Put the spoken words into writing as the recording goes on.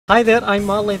Hi there, I'm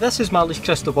Marley, this is Marley's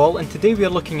Crystal Ball, and today we are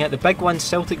looking at the big one,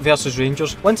 Celtic versus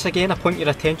Rangers. Once again I point your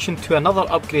attention to another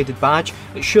upgraded badge.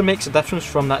 It sure makes a difference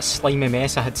from that slimy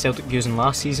mess I had Celtic using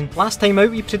last season. Last time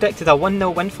out we predicted a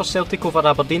 1-0 win for Celtic over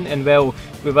Aberdeen, and well,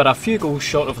 we were a few goals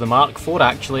short of the mark, 4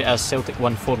 actually, as Celtic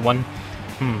won 4-1.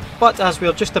 But as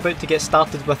we're just about to get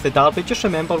started with the derby, just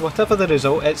remember, whatever the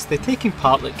result, it's the taking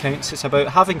part that counts. It's about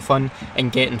having fun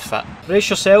and getting fit.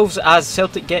 Brace yourselves as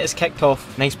Celtic get us kicked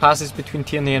off. Nice passes between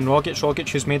Tierney and Rogic. Rogic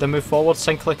who's made a move forward.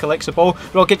 Sinclair collects the ball.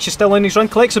 Rogic is still on his run,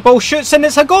 collects the ball, shoots, and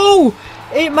it's a goal!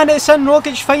 8 minutes in,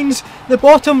 Rogic finds the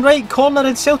bottom right corner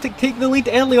and Celtic take the lead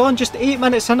early on, just 8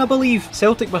 minutes in I believe.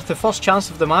 Celtic with the first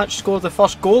chance of the match score the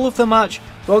first goal of the match.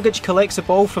 Rogic collects the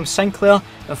ball from Sinclair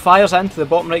and fires it into the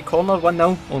bottom right corner,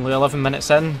 1-0. Only 11 minutes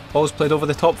in. Ball's played over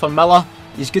the top for Miller.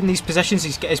 He's good in these positions,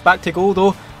 he's got his back to goal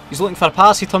though. He's looking for a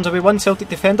pass, he turns away one Celtic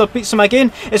defender, beats him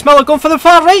again. It's Miller going for the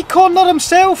far right corner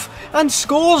himself and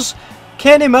scores.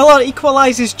 Kenny Miller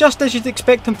equalises just as you'd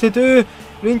expect him to do.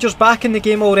 Rangers back in the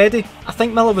game already. I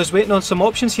think Miller was waiting on some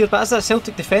options here, but as that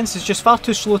Celtic defence is just far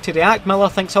too slow to react, Miller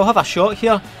thinks I'll have a shot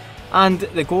here. And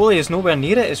the goalie is nowhere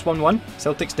near it. It's 1-1.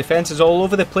 Celtic's defence is all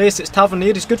over the place. It's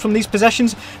Tavernier, he's good from these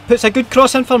positions. Puts a good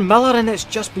cross in for Miller and it's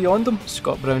just beyond him.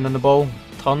 Scott Brown on the ball.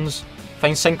 Turns.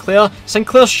 Finds Sinclair.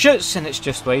 Sinclair shoots and it's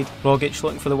just wide. Rogic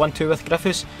looking for the 1-2 with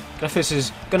Griffiths. Griffiths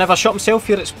is going to have a shot himself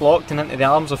here. It's blocked and into the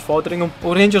arms of Foderingham.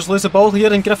 Oh, Rangers lose the ball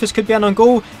here and Griffiths could be in on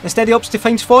goal. Instead he opts to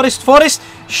find Forrest. Forrest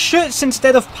shoots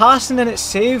instead of passing and it's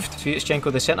saved.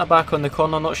 Sviatchenko, the centre back on the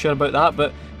corner, not sure about that,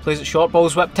 but plays it short,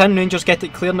 ball's whipped in, Rangers get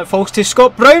it clear and it falls to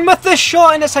Scott Brown with the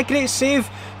shot and it's a great save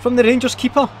from the Rangers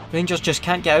keeper. Rangers just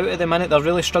can't get out at the minute, they're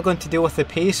really struggling to deal with the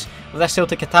pace of this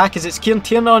Celtic attack as it's Kieran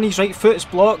Tierney on his right foot, it's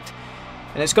blocked.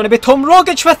 And it's going to be Tom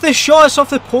Rogic with the shot, it's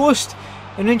off the post.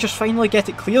 And Rangers finally get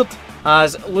it cleared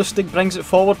as Lustig brings it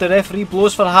forward, the referee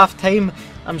blows for half time.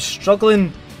 I'm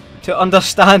struggling to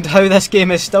understand how this game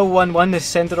is still 1-1 as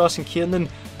Senderos and Kiernan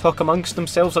talk amongst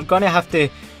themselves. They're going to have to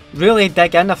really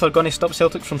dig in if they're going to stop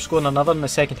Celtic from scoring another in the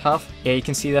second half. Yeah, you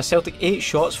can see there, Celtic 8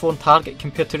 shots, 4 on target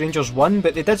compared to Rangers 1,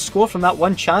 but they did score from that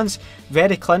one chance.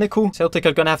 Very clinical. Celtic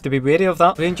are going to have to be wary of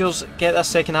that. Rangers get this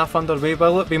second half underway.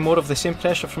 Will it be more of the same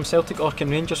pressure from Celtic, or can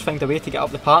Rangers find a way to get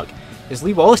up the park? As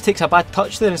Lee Wallace takes a bad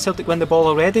touch there and Celtic win the ball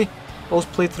already. Ball's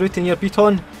played through to near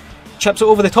Beaton. Chips it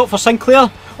over the top for Sinclair.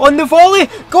 On the volley!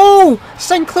 Goal!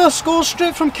 Sinclair scores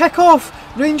straight from kick-off.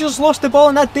 Rangers lost the ball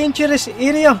in that dangerous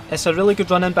area. It's a really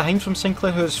good run in behind from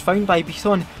Sinclair, who is found by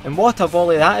Beaton. And what a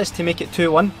volley that is to make it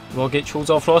 2-1. Rogic holds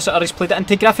off Rossiter, he's played it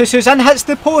into Griffiths, who's in, hits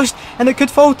the post, and it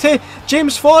could fall to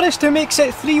James Forrest, who makes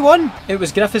it 3-1. It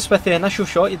was Griffiths with the initial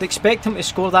shot, you'd expect him to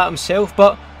score that himself,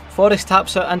 but Forrest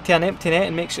taps it into an empty net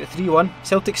and makes it 3-1.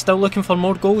 Celtic still looking for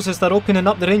more goals as they're opening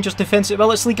up the Rangers defence.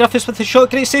 Well, it's Lee Griffiths with the shot,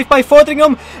 great save by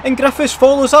Foderingham, and Griffiths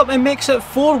follows up and makes it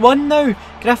 4-1 now.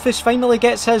 Griffiths finally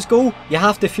gets his goal. You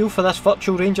have to feel for this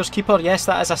virtual Rangers keeper. Yes,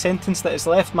 that is a sentence that has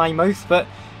left my mouth, but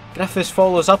Griffiths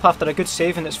follows up after a good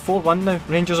save and it's 4-1 now.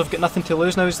 Rangers have got nothing to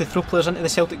lose now as they throw players into the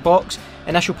Celtic box.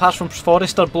 Initial pass from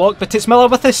Forrester blocked, but it's Miller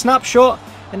with a snapshot.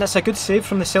 And it's a good save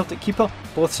from the Celtic keeper.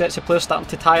 Both sets of players starting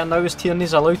to tire now as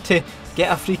Tierney's allowed to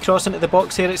get a free cross into the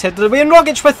box here. It's headed away and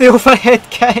Rogic with the overhead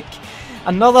kick.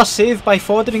 Another save by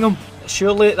Foderingham.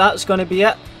 Surely that's going to be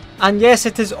it. And yes,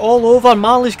 it is all over.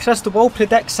 Marley's Crystal Ball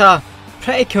predicts a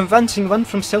pretty convincing win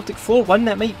from Celtic, 4-1.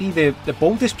 It might be the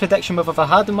boldest prediction we've ever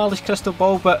had in Marley's Crystal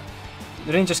Ball, but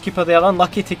the Rangers keeper, they are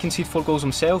unlucky to concede 4 goals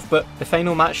himself, but the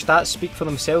final match stats speak for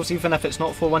themselves. Even if it's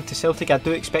not 4-1 to Celtic, I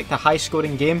do expect a high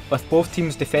scoring game with both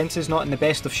teams' defences not in the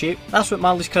best of shape. That's what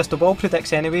Marley's Crystal Ball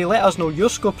predicts anyway. Let us know your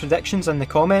score predictions in the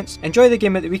comments. Enjoy the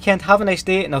game at the weekend, have a nice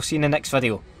day, and I'll see you in the next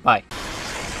video. Bye.